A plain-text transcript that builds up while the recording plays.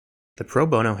The Pro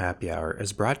Bono Happy Hour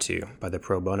is brought to you by the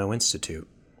Pro Bono Institute.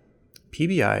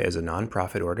 PBI is a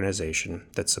nonprofit organization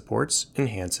that supports,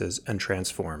 enhances, and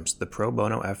transforms the pro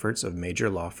bono efforts of major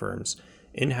law firms,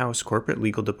 in-house corporate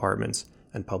legal departments,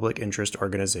 and public interest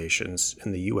organizations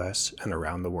in the U.S. and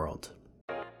around the world.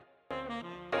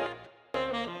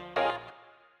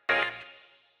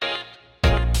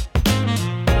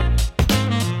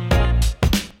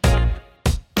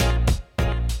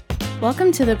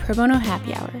 Welcome to the Pro Bono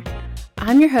Happy Hour.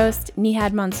 I'm your host,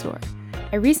 Nihad Mansour.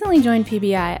 I recently joined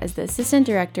PBI as the Assistant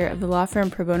Director of the law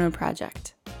firm Pro Bono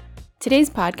Project. Today's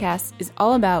podcast is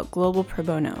all about global pro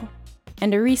bono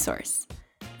and a resource,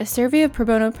 a survey of pro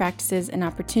bono practices and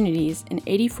opportunities in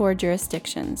 84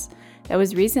 jurisdictions that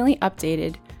was recently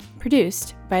updated,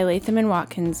 produced by Latham &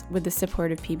 Watkins with the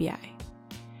support of PBI.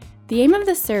 The aim of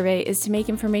this survey is to make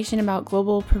information about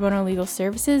global pro bono legal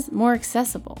services more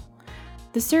accessible.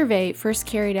 The survey, first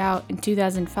carried out in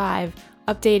 2005,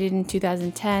 updated in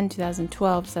 2010,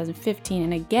 2012, 2015,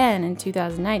 and again in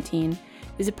 2019,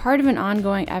 is a part of an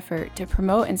ongoing effort to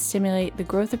promote and stimulate the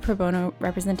growth of pro bono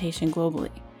representation globally.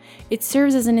 It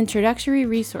serves as an introductory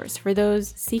resource for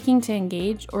those seeking to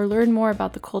engage or learn more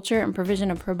about the culture and provision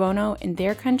of pro bono in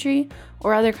their country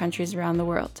or other countries around the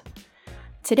world.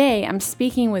 Today, I'm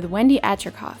speaking with Wendy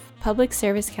Acherkoff, Public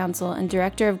Service Counsel and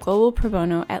Director of Global Pro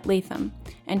Bono at Latham,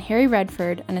 and Harry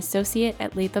Redford, an Associate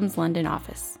at Latham's London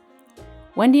office.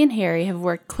 Wendy and Harry have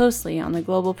worked closely on the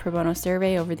Global Pro Bono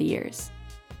survey over the years.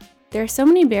 There are so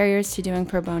many barriers to doing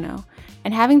pro bono,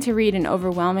 and having to read an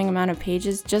overwhelming amount of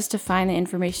pages just to find the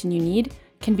information you need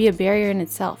can be a barrier in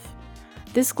itself.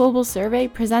 This global survey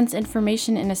presents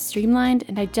information in a streamlined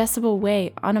and digestible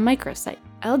way on a microsite,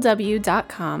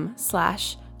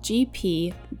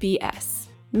 lw.com/gpbs,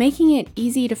 making it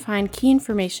easy to find key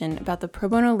information about the pro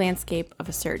bono landscape of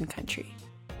a certain country.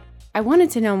 I wanted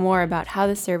to know more about how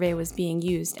the survey was being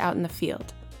used out in the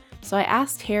field, so I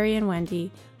asked Harry and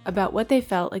Wendy about what they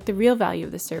felt like the real value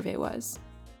of the survey was.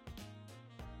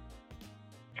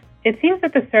 It seems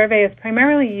that the survey is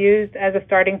primarily used as a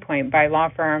starting point by law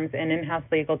firms and in-house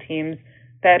legal teams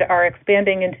that are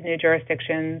expanding into new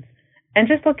jurisdictions and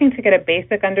just looking to get a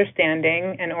basic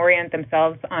understanding and orient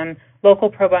themselves on local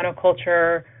pro bono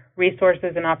culture,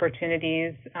 resources, and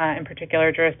opportunities in particular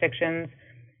jurisdictions.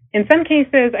 In some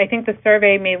cases, I think the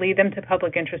survey may lead them to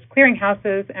public interest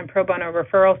clearinghouses and pro bono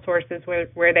referral sources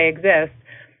where they exist.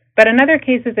 But in other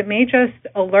cases, it may just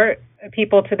alert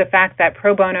people to the fact that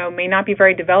pro bono may not be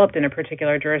very developed in a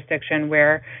particular jurisdiction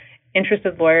where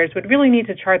interested lawyers would really need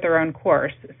to chart their own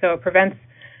course. So it prevents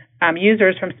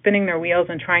users from spinning their wheels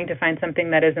and trying to find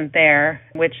something that isn't there,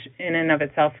 which in and of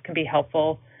itself can be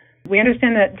helpful. We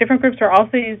understand that different groups are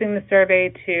also using the survey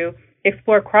to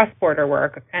explore cross-border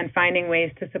work and finding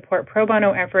ways to support pro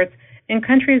bono efforts in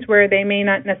countries where they may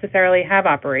not necessarily have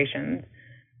operations.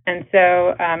 And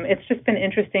so it's just been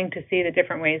interesting to see the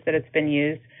different ways that it's been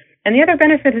used. And the other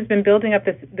benefit has been building up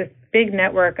this big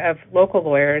network of local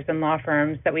lawyers and law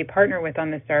firms that we partner with on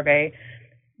this survey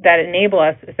that enable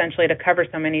us essentially to cover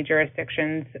so many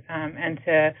jurisdictions and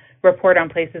to report on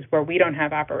places where we don't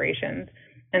have operations.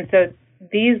 And so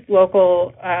these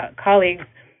local colleagues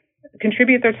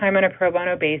contribute their time on a pro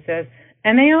bono basis,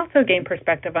 and they also gain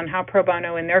perspective on how pro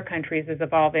bono in their countries is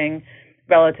evolving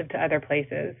relative to other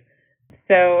places.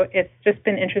 So it's just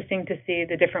been interesting to see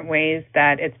the different ways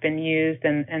that it's been used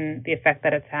and the effect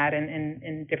that it's had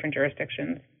in different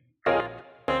jurisdictions.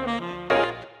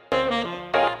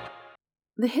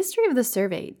 The history of the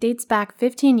survey dates back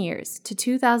 15 years to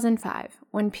 2005,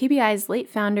 when PBI's late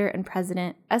founder and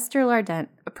president, Esther Lardent,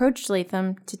 approached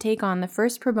Latham to take on the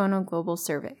first pro bono global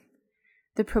survey.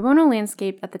 The pro bono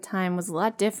landscape at the time was a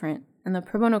lot different, and the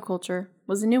pro bono culture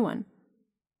was a new one.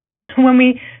 When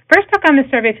we first took on the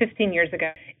survey 15 years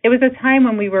ago, it was a time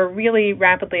when we were really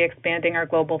rapidly expanding our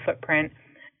global footprint.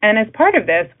 And as part of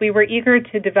this, we were eager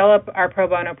to develop our pro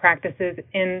bono practices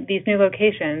in these new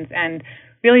locations and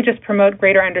really just promote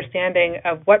greater understanding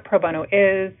of what pro bono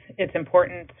is, its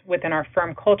importance within our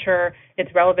firm culture,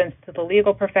 its relevance to the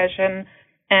legal profession,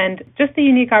 and just the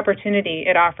unique opportunity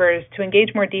it offers to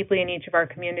engage more deeply in each of our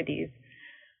communities.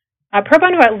 Pro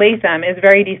bono at Latham is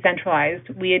very decentralized.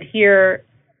 We adhere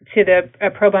to the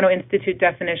Pro Bono Institute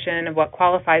definition of what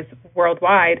qualifies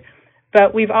worldwide,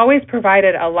 but we've always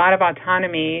provided a lot of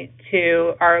autonomy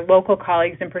to our local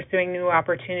colleagues in pursuing new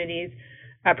opportunities,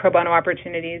 pro bono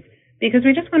opportunities, because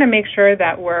we just want to make sure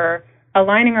that we're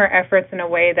aligning our efforts in a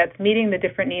way that's meeting the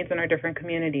different needs in our different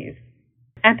communities.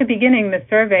 At the beginning, the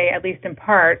survey, at least in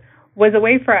part, was a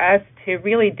way for us to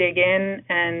really dig in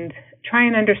and try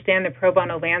and understand the pro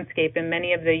bono landscape in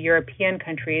many of the European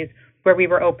countries where we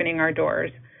were opening our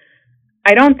doors.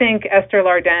 I don't think Esther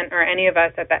Lardent or any of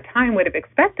us at that time would have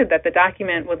expected that the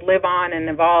document would live on and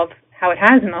evolve how it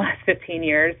has in the last 15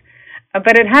 years,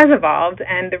 but it has evolved.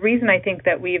 And the reason I think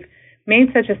that we've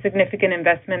made such a significant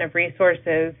investment of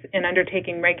resources in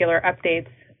undertaking regular updates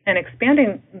and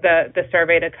expanding the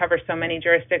survey to cover so many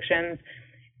jurisdictions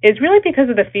is really because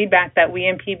of the feedback that we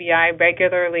in PBI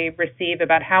regularly receive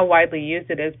about how widely used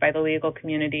it is by the legal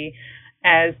community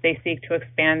as they seek to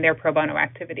expand their pro bono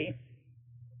activity.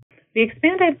 We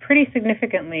expanded pretty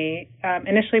significantly,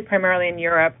 initially primarily in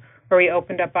Europe, where we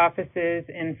opened up offices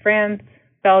in France,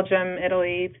 Belgium,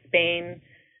 Italy, Spain.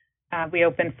 We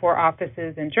opened 4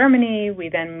 offices in Germany. We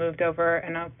then moved over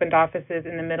and opened offices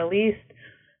in the Middle East,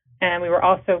 and we were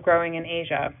also growing in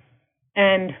Asia.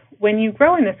 And when you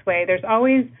grow in this way, there's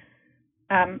always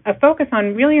a focus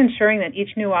on really ensuring that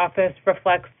each new office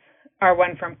reflects our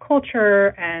one firm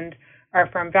culture and our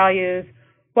firm values,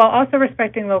 while also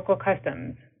respecting local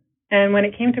customs. And when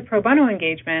it came to pro bono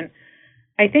engagement,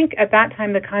 I think at that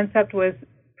time the concept was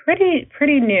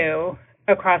pretty new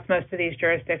across most of these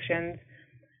jurisdictions.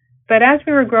 But as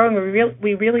we were growing,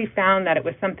 we really found that it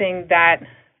was something that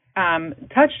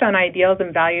touched on ideals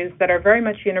and values that are very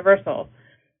much universal.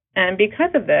 And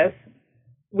because of this,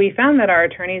 we found that our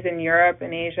attorneys in Europe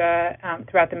and Asia,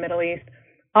 throughout the Middle East,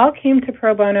 all came to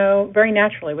pro bono very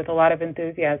naturally with a lot of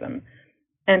enthusiasm.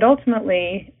 And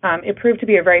ultimately, it proved to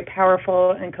be a very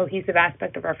powerful and cohesive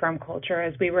aspect of our firm culture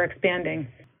as we were expanding.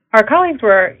 Our colleagues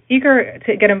were eager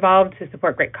to get involved to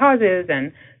support great causes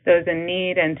and those in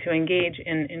need and to engage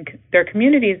in their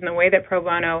communities in the way that pro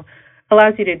bono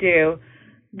allows you to do.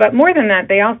 But more than that,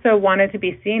 they also wanted to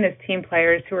be seen as team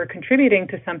players who were contributing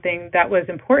to something that was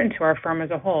important to our firm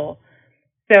as a whole.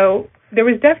 So there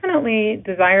was definitely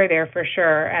desire there for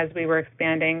sure as we were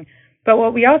expanding. But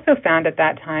what we also found at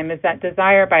that time is that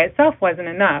desire by itself wasn't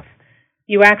enough.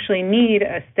 You actually need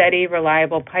a steady,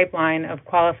 reliable pipeline of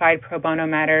qualified pro bono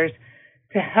matters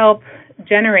to help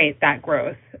generate that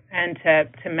growth and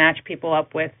to match people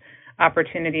up with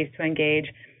opportunities to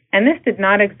engage. And this did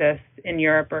not exist in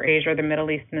Europe or Asia or the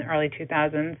Middle East in the early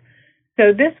 2000s.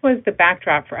 So this was the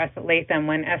backdrop for us at Latham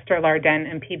when Esther Lardent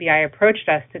and PBI approached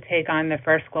us to take on the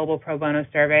first global pro bono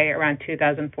survey around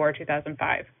 2004,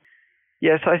 2005.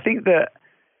 Yes, I think that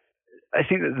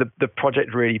the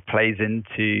project really plays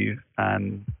into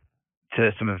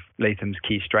to some of Latham's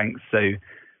key strengths. So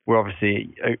we're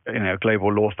obviously a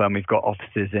global law firm. We've got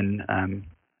offices in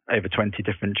over 20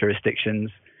 different jurisdictions,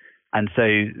 and so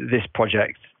this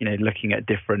project, looking at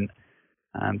different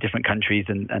countries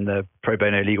and the pro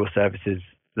bono legal services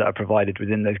that are provided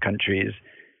within those countries,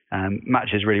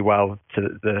 matches really well to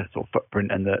the sort of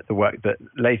footprint and the work that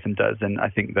Latham does. And I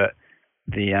think that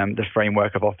the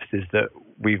framework of offices that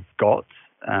we've got,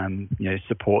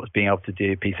 supports being able to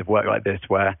do a piece of work like this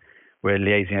where we're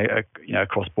liaising,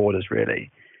 across borders really.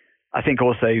 I think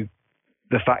also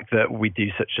the fact that we do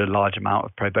such a large amount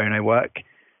of pro bono work,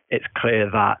 it's clear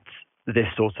that this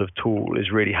sort of tool is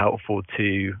really helpful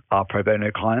to our pro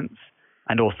bono clients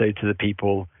and also to the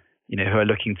people, who are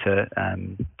looking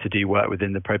to do work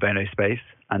within the pro bono space.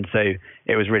 And so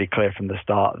it was really clear from the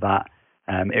start that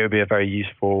it would be a very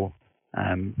useful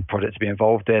project to be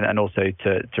involved in, and also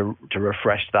to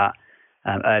refresh that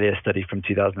earlier study from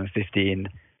 2015.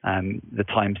 The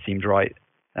time seemed right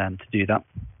to do that.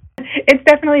 It's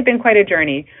definitely been quite a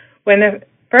journey. When the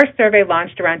first survey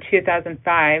launched around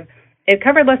 2005, it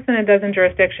covered less than a dozen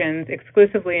jurisdictions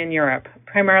exclusively in Europe,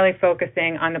 primarily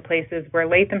focusing on the places where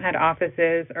Latham had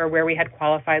offices or where we had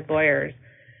qualified lawyers.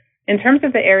 In terms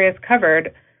of the areas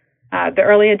covered, the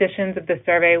early editions of the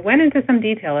survey went into some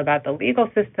detail about the legal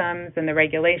systems and the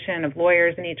regulation of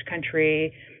lawyers in each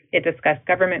country. It discussed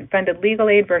government-funded legal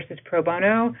aid versus pro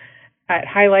bono. It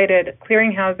highlighted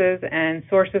clearinghouses and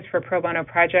sources for pro bono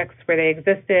projects where they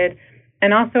existed,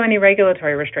 and also any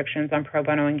regulatory restrictions on pro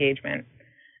bono engagement.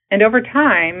 And over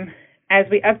time, as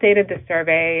we updated the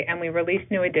survey and we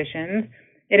released new editions,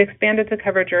 it expanded to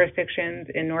cover jurisdictions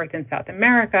in North and South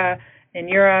America, in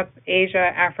Europe,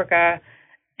 Asia, Africa,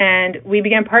 and we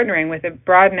began partnering with a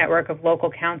broad network of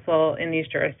local counsel in these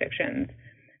jurisdictions.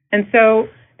 And so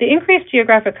the increased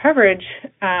geographic coverage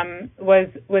was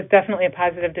definitely a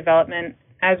positive development,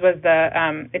 as was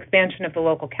the expansion of the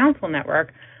local counsel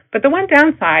network. But the one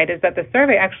downside is that the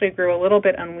survey actually grew a little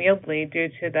bit unwieldy due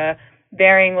to the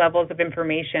varying levels of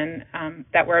information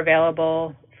that were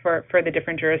available for the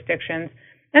different jurisdictions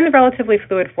and the relatively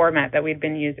fluid format that we'd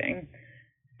been using.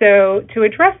 So to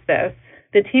address this,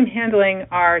 the team handling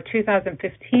our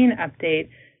 2015 update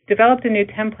developed a new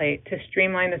template to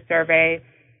streamline the survey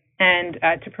and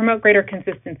to promote greater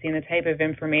consistency in the type of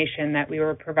information that we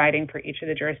were providing for each of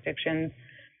the jurisdictions.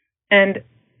 And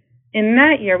In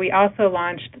that year, we also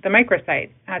launched the microsite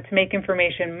to make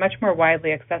information much more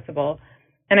widely accessible.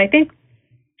 And I think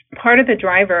part of the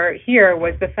driver here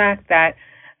was the fact that,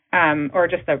 or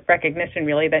just the recognition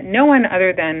really, that no one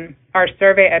other than our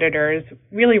survey editors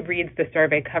really reads the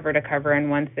survey cover to cover in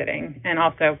one sitting, and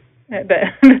also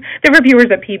the reviewers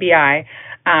at PBI,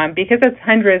 because it's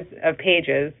hundreds of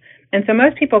pages. And so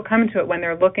most people come to it when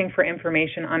they're looking for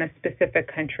information on a specific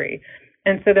country.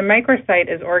 And so the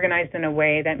microsite is organized in a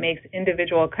way that makes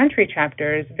individual country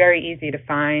chapters very easy to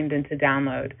find and to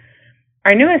download.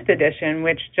 Our newest edition,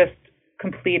 which just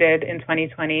completed in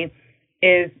 2020,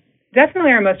 is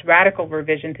definitely our most radical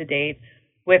revision to date,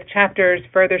 with chapters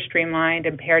further streamlined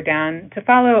and pared down to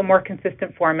follow a more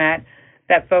consistent format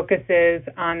that focuses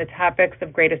on the topics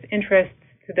of greatest interest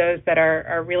to those that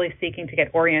are really seeking to get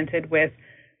oriented with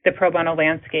the pro bono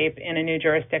landscape in a new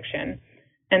jurisdiction.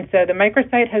 And so the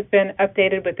microsite has been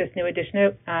updated with this new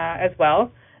edition as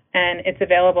well, and it's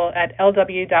available at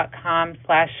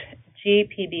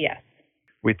lw.com/GPBS.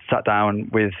 We sat down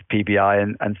with PBI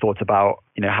and thought about,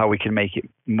 how we can make it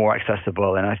more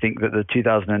accessible. And I think that the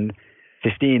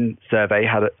 2015 survey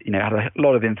had a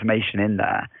lot of information in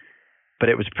there, but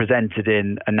it was presented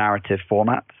in a narrative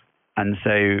format. And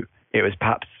so it was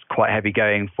perhaps quite heavy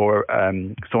going for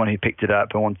someone who picked it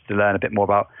up and wanted to learn a bit more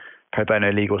about pro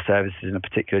bono legal services in a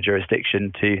particular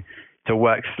jurisdiction to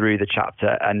work through the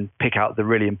chapter and pick out the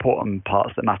really important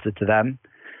parts that mattered to them.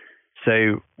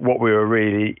 So what we were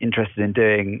really interested in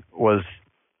doing was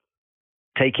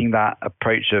taking that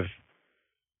approach of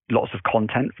lots of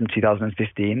content from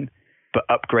 2015, but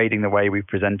upgrading the way we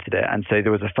presented it. And so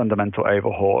there was a fundamental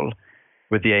overhaul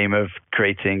with the aim of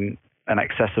creating an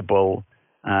accessible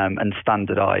and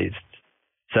standardized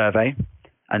survey.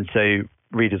 And so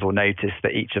readers will notice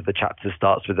that each of the chapters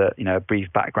starts with a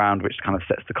brief background, which kind of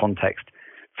sets the context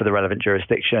for the relevant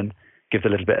jurisdiction, gives a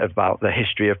little bit about the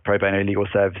history of pro bono legal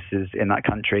services in that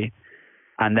country.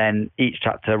 And then each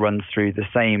chapter runs through the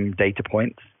same data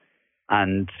points,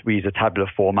 and we use a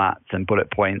tabular format and bullet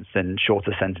points and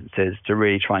shorter sentences to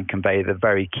really try and convey the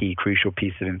very key, crucial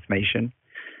piece of information.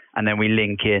 And then we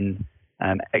link in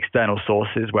external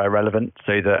sources where relevant,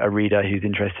 so that a reader who's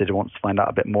interested and wants to find out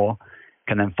a bit more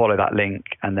can then follow that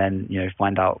link and then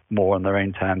find out more on their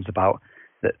own terms about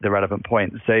the relevant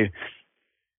points. So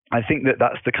I think that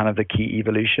that's the kind of the key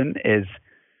evolution, is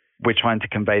we're trying to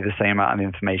convey the same amount of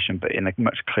information but in a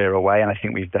much clearer way, and I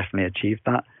think we've definitely achieved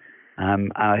that.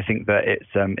 And I think that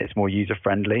it's more user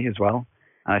friendly as well.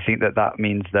 And I think that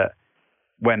means that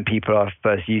when people are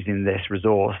first using this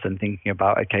resource and thinking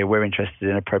about, okay, we're interested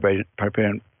in a pro bono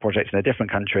project in a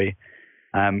different country,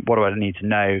 what do I need to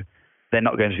know? They're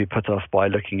not going to be put off by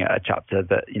looking at a chapter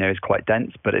that is quite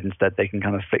dense, but instead they can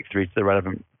kind of flick through to the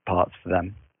relevant parts for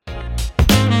them.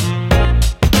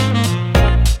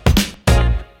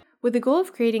 With the goal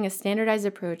of creating a standardized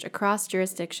approach across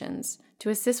jurisdictions to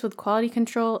assist with quality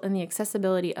control and the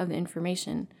accessibility of the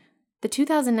information, the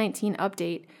 2019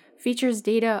 update features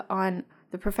data on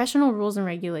the professional rules and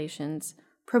regulations,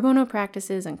 pro bono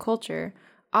practices and culture,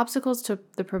 obstacles to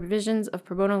the provisions of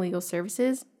pro bono legal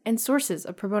services, and sources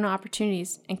of pro bono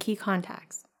opportunities and key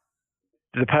contacts.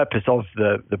 The purpose of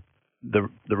the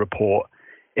report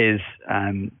is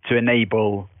to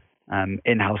enable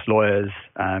in-house lawyers,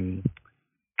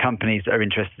 companies that are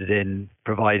interested in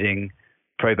providing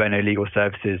pro bono legal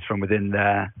services from within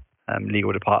their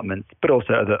legal departments, but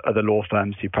also other law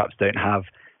firms who perhaps don't have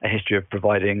a history of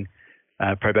providing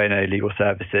pro bono legal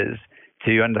services,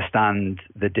 to understand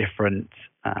the different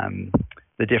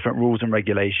rules and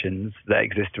regulations that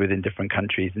exist within different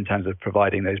countries in terms of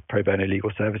providing those pro bono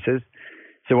legal services.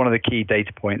 So one of the key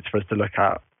data points for us to look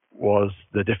at was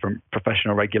the different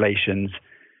professional regulations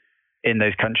in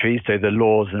those countries, so the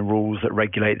laws and rules that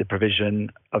regulate the provision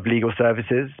of legal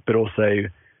services, but also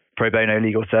pro bono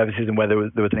legal services, and whether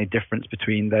there was any difference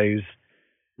between those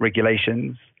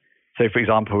regulations. So, for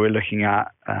example, we're looking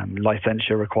at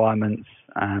licensure requirements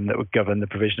that would govern the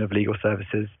provision of legal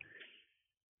services.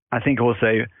 I think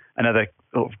also another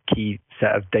sort of key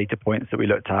set of data points that we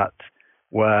looked at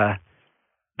were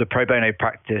the pro bono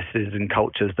practices and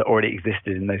cultures that already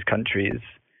existed in those countries.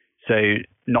 So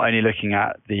not only looking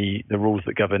at the rules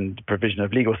that govern the provision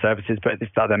of legal services, but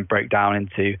that then broke down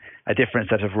into a different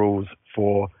set of rules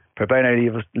for pro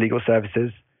bono legal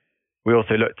services. We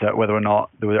also looked at whether or not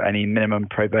there were any minimum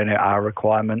pro bono hour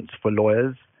requirements for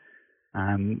lawyers.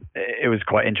 It was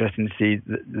quite interesting to see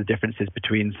the differences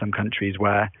between some countries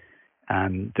where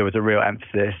there was a real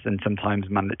emphasis and sometimes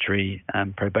mandatory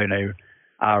pro bono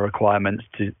hour requirements,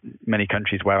 to many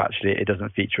countries where actually it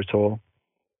doesn't feature at all.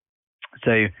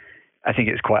 So I think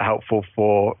it's quite helpful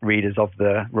for readers of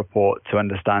the report to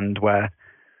understand where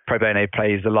pro bono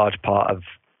plays a large part of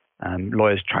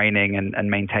lawyers' training and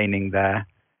maintaining their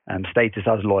status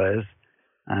as lawyers,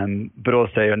 but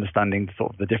also understanding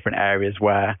sort of the different areas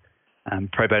where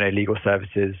pro bono legal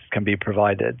services can be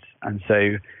provided. And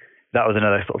so that was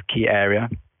another sort of key area.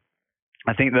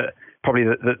 I think that probably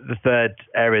the third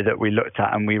area that we looked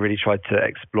at and we really tried to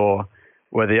explore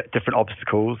were the different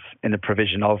obstacles in the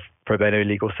provision of pro bono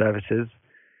legal services.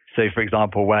 So, for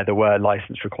example, where there were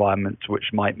license requirements, which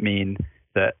might mean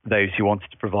that those who wanted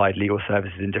to provide legal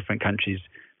services in different countries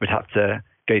would have to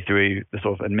go through the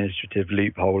sort of administrative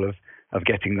loophole of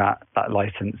getting that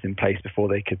license in place before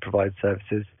they could provide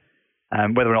services.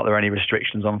 Whether or not there are any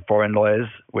restrictions on foreign lawyers,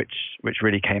 which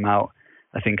really came out,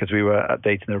 I think, as we were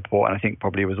updating the report, and I think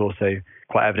probably was also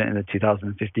quite evident in the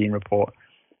 2015 report,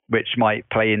 which might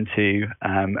play into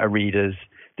a reader's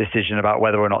decision about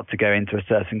whether or not to go into a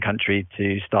certain country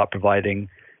to start providing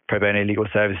pro bono legal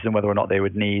services and whether or not they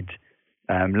would need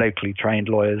locally trained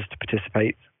lawyers to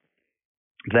participate.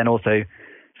 But then also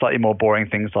slightly more boring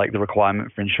things like the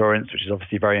requirement for insurance, which is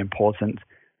obviously very important,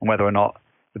 and whether or not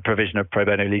the provision of pro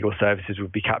bono legal services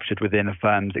would be captured within a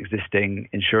firm's existing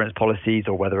insurance policies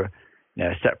or whether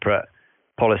a separate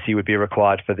policy would be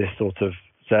required for this sort of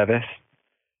service.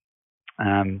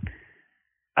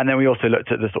 And then we also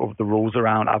looked at the sort of the rules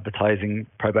around advertising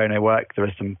pro bono work. There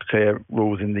are some clear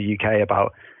rules in the UK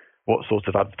about what sorts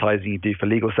of advertising you do for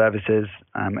legal services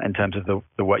in terms of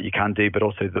the work you can do, but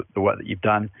also the work that you've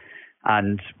done.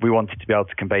 And we wanted to be able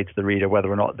to convey to the reader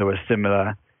whether or not there were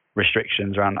similar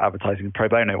restrictions around advertising pro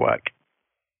bono work.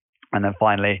 And then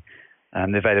finally,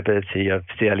 the availability of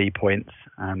CLE points,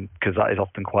 because that is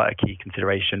often quite a key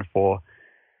consideration for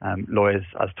lawyers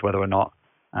as to whether or not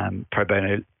pro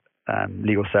bono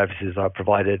legal services are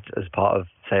provided as part of,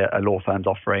 say, a law firm's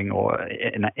offering or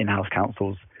in-house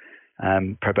counsel's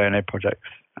pro bono projects.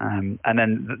 And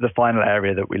then the final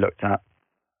area that we looked at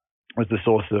was the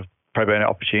source of pro bono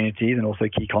opportunities and also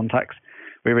key contacts.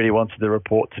 We really wanted the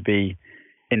report to be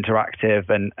interactive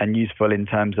and useful in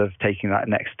terms of taking that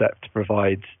next step to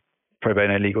provide pro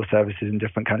bono legal services in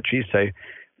different countries. So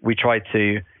we tried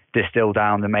to distill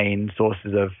down the main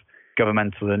sources of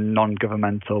governmental and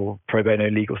non-governmental pro bono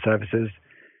legal services,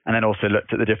 and then also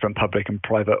looked at the different public and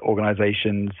private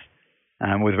organisations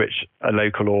with which a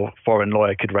local or foreign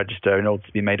lawyer could register in order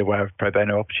to be made aware of pro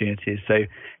bono opportunities. So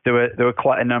there were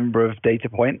quite a number of data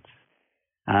points,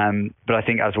 but I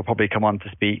think, as we'll probably come on to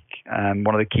speak,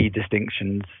 one of the key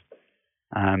distinctions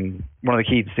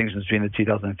between the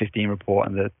 2015 report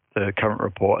and the current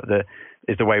report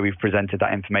is the way we've presented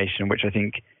that information, which I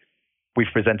think we've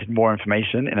presented more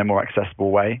information in a more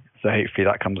accessible way. So hopefully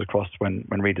that comes across when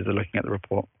readers are looking at the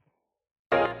report.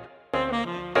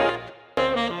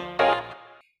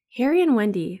 Harry and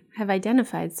Wendy have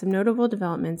identified some notable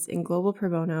developments in global pro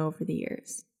bono over the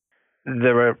years.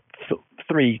 There are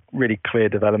three really clear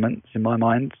developments in my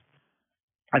mind.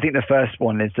 I think the first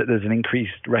one is that there's an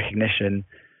increased recognition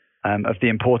of the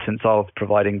importance of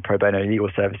providing pro bono legal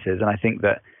services. And I think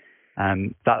that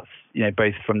that's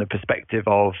both from the perspective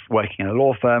of working in a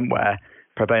law firm where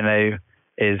pro bono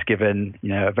is given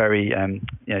a very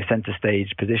center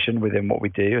stage position within what we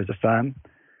do as a firm,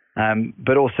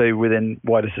 but also within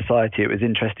wider society. It was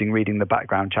interesting reading the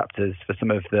background chapters for some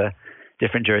of the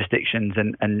different jurisdictions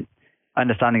and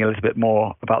understanding a little bit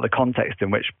more about the context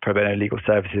in which pro bono legal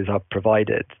services are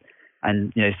provided.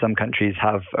 And some countries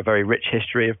have a very rich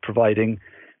history of providing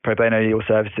pro bono legal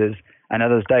services, and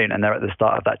others don't, and they're at the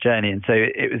start of that journey. And so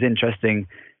it was interesting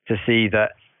to see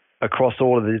that across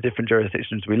all of the different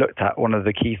jurisdictions we looked at, one of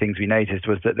the key things we noticed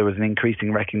was that there was an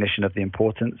increasing recognition of the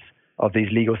importance of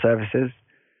these legal services.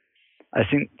 I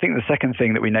think the second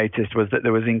thing that we noticed was that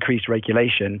there was increased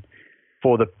regulation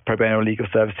for the pro bono legal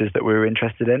services that we were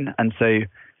interested in. And so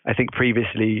I think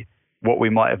previously what we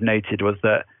might have noted was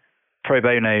that pro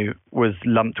bono was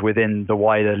lumped within the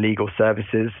wider legal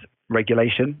services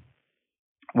regulation,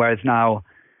 whereas now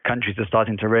countries are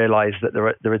starting to realize that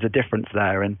there is a difference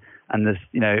there, and there's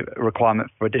a requirement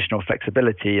for additional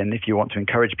flexibility. And if you want to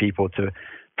encourage people to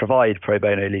provide pro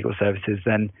bono legal services,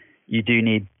 then you do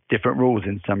need different rules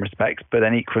in some respects. But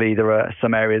then equally, there are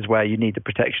some areas where you need the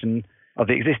protection of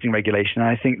the existing regulation. And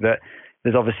I think that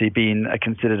there's obviously been a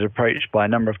considered approach by a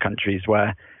number of countries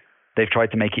where they've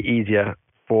tried to make it easier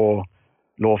for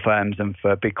law firms and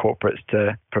for big corporates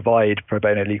to provide pro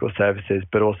bono legal services,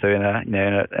 but also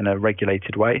in a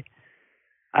regulated way.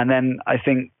 And then I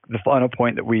think the final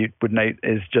point that we would note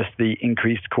is just the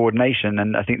increased coordination.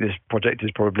 And I think this project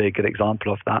is probably a good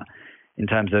example of that in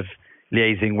terms of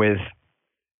liaising with,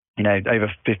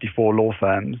 over 54 law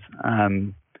firms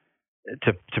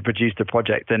to produce the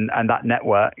project, and that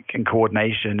network and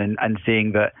coordination, and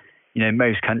seeing that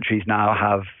most countries now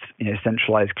have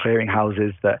centralized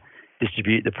clearinghouses that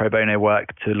distribute the pro bono work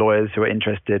to lawyers who are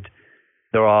interested.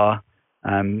 There are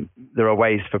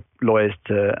ways for lawyers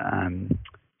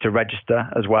to register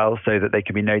as well, so that they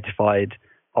can be notified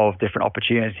of different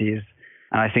opportunities.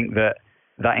 And I think that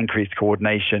increased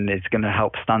coordination is going to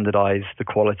help standardize the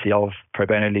quality of pro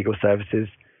bono legal services.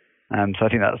 So I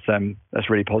think that's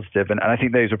really positive. And I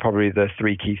think those are probably the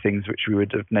three key things which we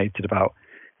would have noted about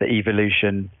the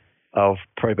evolution of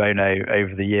pro bono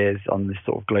over the years on this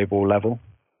sort of global level.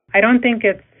 I don't think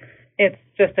it's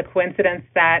just a coincidence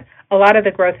that a lot of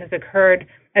the growth has occurred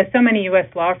as so many U.S.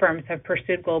 law firms have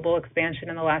pursued global expansion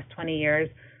in the last 20 years,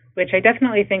 which I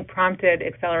definitely think prompted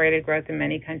accelerated growth in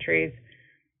many countries.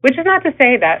 Which is not to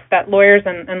say that lawyers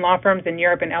and law firms in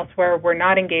Europe and elsewhere were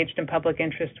not engaged in public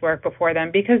interest work before them,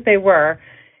 because they were.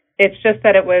 It's just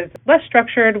that it was less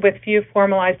structured, with few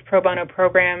formalized pro bono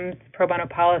programs, pro bono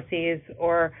policies,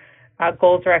 or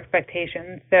goals or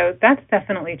expectations. So that's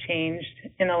definitely changed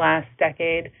in the last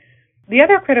decade. The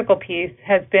other critical piece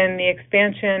has been the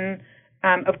expansion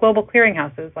of global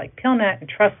clearinghouses like PILNet and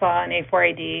TrustLaw and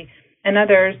A4AD and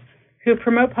others, who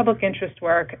promote public interest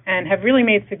work and have really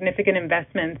made significant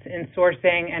investments in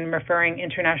sourcing and referring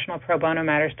international pro bono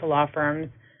matters to law firms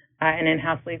and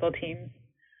in-house legal teams.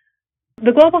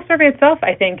 The global survey itself,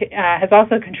 I think, has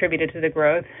also contributed to the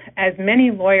growth, as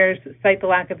many lawyers cite the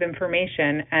lack of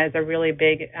information as a really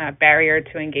big barrier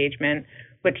to engagement,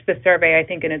 which the survey, I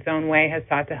think, in its own way has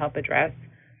sought to help address.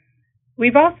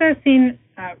 We've also seen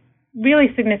really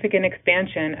significant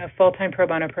expansion of full-time pro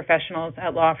bono professionals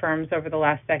at law firms over the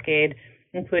last decade,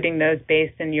 including those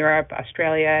based in Europe,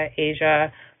 Australia,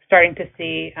 Asia, starting to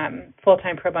see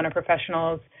full-time pro bono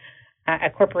professionals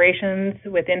at corporations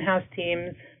with in-house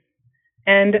teams.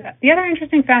 And the other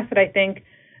interesting facet, I think,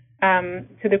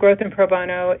 to the growth in pro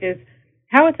bono is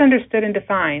how it's understood and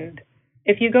defined.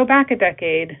 If you go back a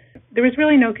decade, there was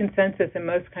really no consensus in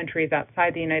most countries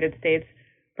outside the United States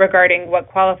regarding what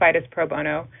qualified as pro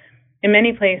bono. In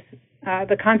many places,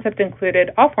 the concept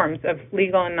included all forms of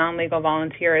legal and non-legal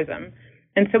volunteerism.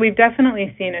 And so we've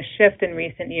definitely seen a shift in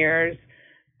recent years,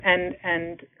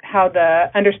 and how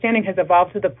the understanding has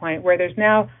evolved to the point where there's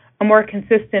now a more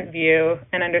consistent view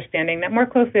and understanding that more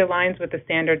closely aligns with the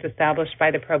standards established by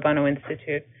the Pro Bono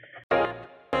Institute.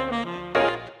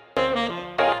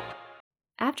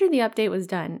 After the update was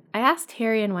done, I asked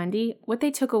Harry and Wendy what they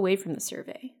took away from the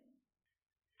survey.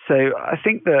 So I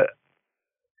think that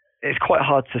it's quite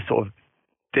hard to sort of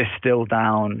distill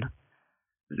down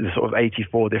the sort of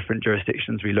 84 different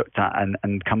jurisdictions we looked at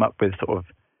and come up with sort of,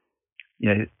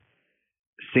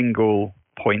 single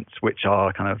points which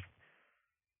are kind of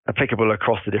applicable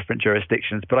across the different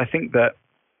jurisdictions. But I think that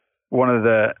one of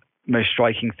the most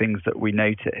striking things that we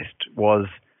noticed was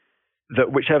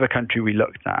that whichever country we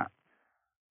looked at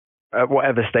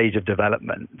whatever stage of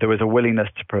development, there was a willingness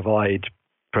to provide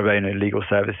pro bono legal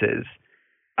services,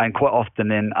 and quite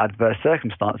often in adverse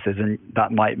circumstances. And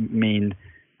that might mean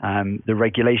the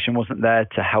regulation wasn't there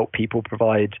to help people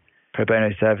provide pro bono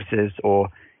services, or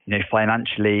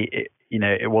financially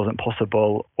it wasn't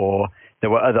possible, or there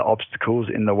were other obstacles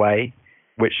in the way,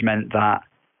 which meant that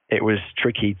it was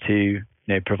tricky to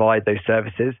provide those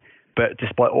services. But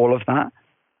despite all of that,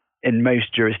 in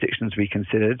most jurisdictions we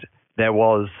considered, there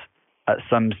was at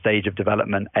some stage of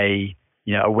development a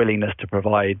willingness to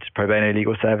provide pro bono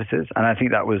legal services, and I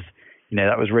think that was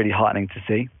really heartening to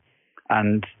see.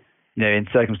 And in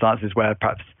circumstances where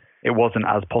perhaps it wasn't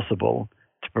as possible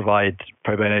to provide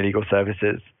pro bono legal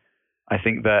services, I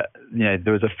think that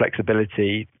there was a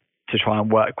flexibility to try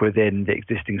and work within the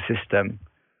existing system,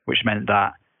 which meant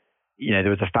that there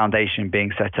was a foundation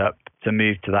being set up to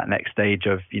move to that next stage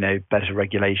of better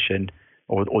regulation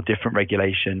or different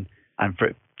regulation, and for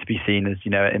it to be seen as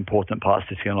an important part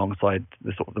sitting alongside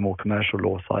the sort of the more commercial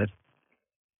law side.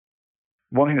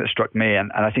 One thing that struck me,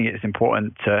 and I think it's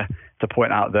important to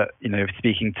point out that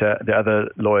speaking to the other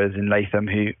lawyers in Latham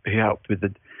who helped with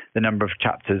the number of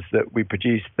chapters that we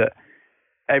produced, that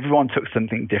everyone took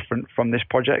something different from this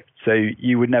project. So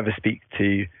you would never speak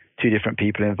to two different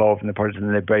people involved in the project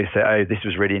and they'd both say, oh, this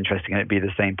was really interesting, and it'd be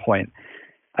the same point.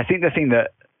 I think the thing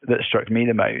that struck me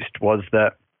the most was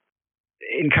that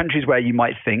in countries where you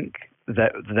might think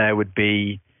that there would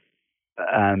be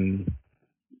a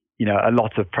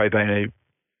lot of pro bono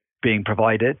being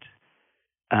provided,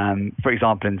 for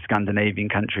example in Scandinavian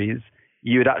countries,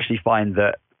 you would actually find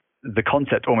that the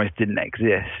concept almost didn't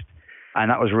exist. And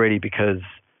that was really because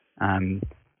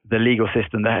the legal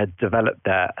system that had developed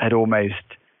there had almost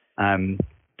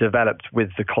developed with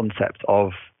the concept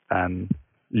of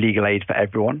legal aid for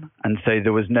everyone. And so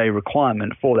there was no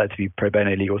requirement for there to be pro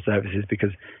bono legal services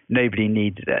because nobody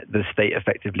needed it. The state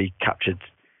effectively captured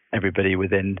everybody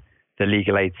within the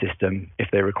legal aid system if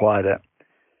they required it.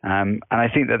 And I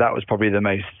think that was probably the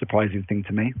most surprising thing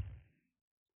to me.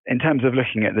 In terms of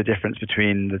looking at the difference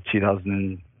between the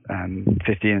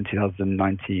 2015 and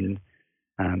 2019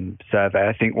 survey,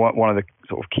 I think one of the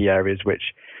sort of key areas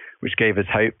which gave us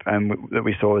hope and that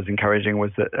we saw as encouraging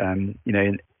was that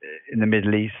in the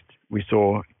Middle East we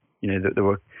saw that there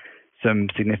were some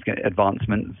significant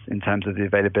advancements in terms of the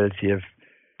availability of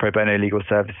pro bono legal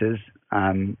services.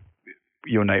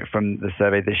 You'll note from the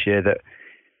survey this year that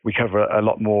we cover a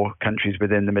lot more countries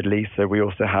within the Middle East. So we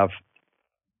also have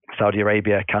Saudi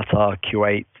Arabia, Qatar,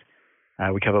 Kuwait.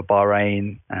 We cover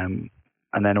Bahrain,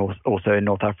 and then also in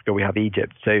North Africa we have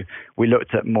Egypt. So we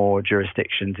looked at more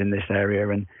jurisdictions in this area,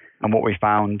 and what we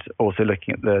found, also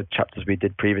looking at the chapters we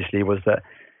did previously, was that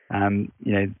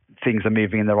things are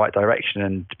moving in the right direction,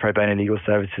 and pro bono legal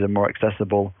services are more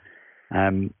accessible.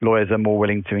 Lawyers are more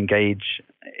willing to engage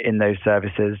in those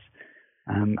services,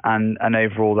 and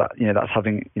overall that's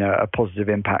having a positive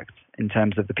impact in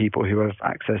terms of the people who have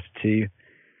access to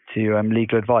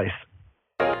legal advice.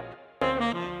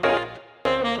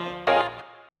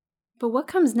 But what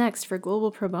comes next for Global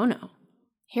Pro Bono?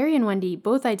 Harry and Wendy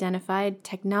both identified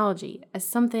technology as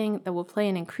something that will play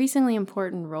an increasingly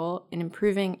important role in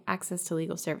improving access to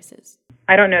legal services.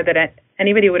 I don't know that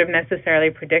anybody would have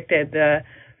necessarily predicted the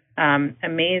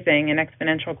amazing and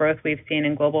exponential growth we've seen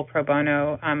in global pro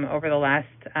bono over the last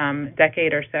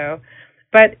decade or so.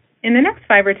 But in the next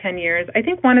 5 or 10 years, I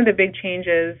think one of the big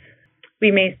changes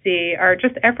we may see are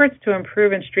just efforts to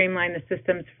improve and streamline the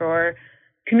systems for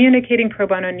communicating pro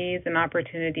bono needs and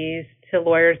opportunities to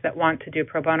lawyers that want to do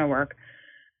pro bono work.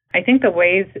 I think the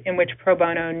ways in which pro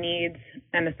bono needs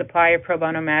and the supply of pro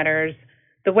bono matters,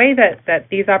 the way that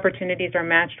these opportunities are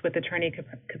matched with attorney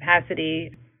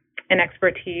capacity and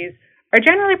expertise are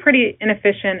generally pretty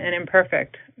inefficient and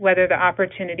imperfect, whether the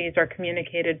opportunities are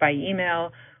communicated by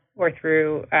email or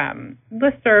through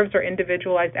listservs or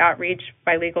individualized outreach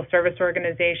by legal service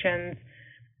organizations.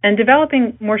 And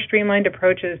developing more streamlined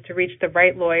approaches to reach the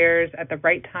right lawyers at the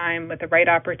right time with the right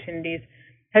opportunities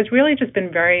has really just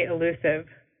been very elusive.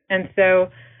 And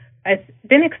so it's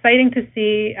been exciting to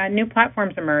see new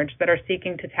platforms emerge that are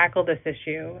seeking to tackle this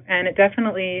issue. And it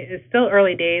definitely is still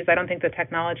early days. I don't think the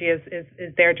technology is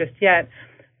there just yet.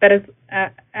 But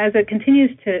as it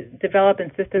continues to develop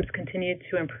and systems continue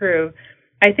to improve,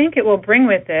 I think it will bring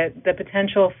with it the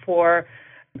potential for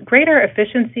greater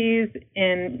efficiencies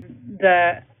in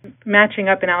the matching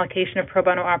up and allocation of pro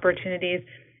bono opportunities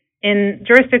in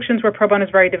jurisdictions where pro bono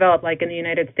is very developed, like in the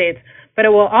United States. But it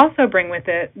will also bring with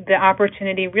it the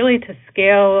opportunity really to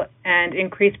scale and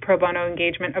increase pro bono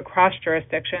engagement across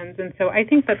jurisdictions. And so I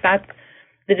think that's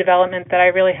the development that I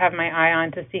really have my eye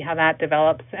on to see how that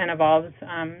develops and evolves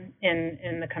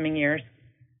in the coming years.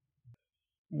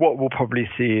 What we'll probably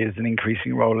see is an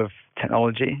increasing role of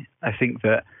technology. I think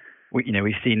that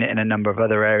we've seen it in a number of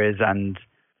other areas, and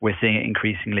we're seeing it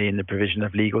increasingly in the provision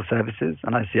of legal services.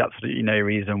 And I see absolutely no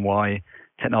reason why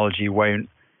technology won't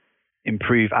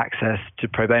improve access to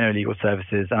pro bono legal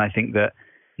services. And I think that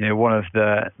one of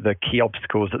the key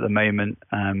obstacles at the moment,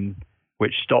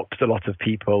 which stops a lot of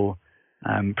people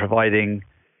providing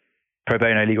pro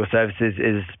bono legal services,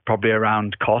 is probably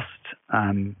around cost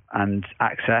and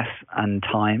access and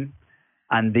time.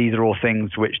 And these are all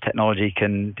things which technology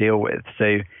can deal with.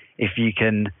 So if you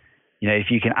can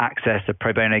access a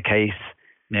pro bono case,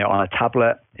 on a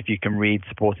tablet, if you can read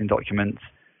supporting documents,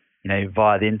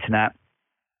 via the internet,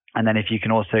 and then if you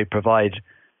can also provide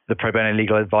the pro bono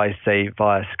legal advice, say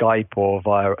via Skype or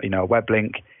via a web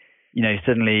link,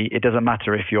 suddenly it doesn't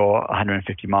matter if you're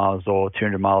 150 miles or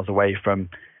 200 miles away from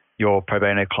your pro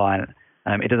bono client.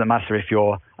 It doesn't matter if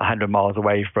you're 100 miles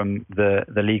away from the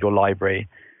legal library.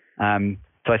 So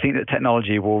I think that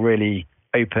technology will really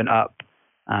open up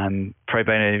pro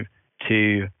bono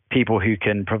to people who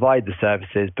can provide the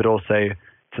services, but also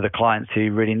to the clients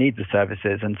who really need the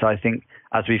services. And so I think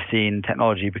as we've seen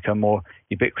technology become more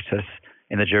ubiquitous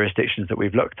in the jurisdictions that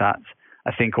we've looked at,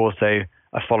 I think also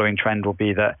a following trend will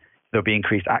be that there'll be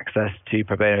increased access to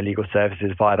pro bono legal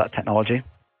services via that technology.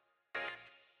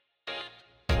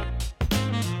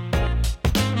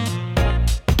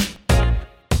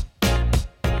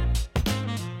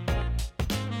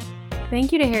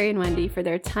 Thank you to Harry and Wendy for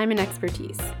their time and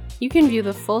expertise. You can view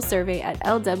the full survey at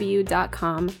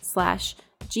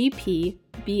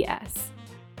lw.com/GPBS.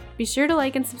 Be sure to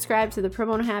like and subscribe to the Pro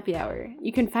Bono Happy Hour.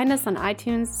 You can find us on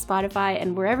iTunes, Spotify,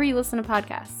 and wherever you listen to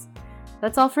podcasts.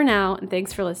 That's all for now, and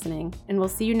thanks for listening, and we'll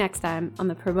see you next time on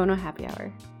the Pro Bono Happy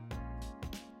Hour.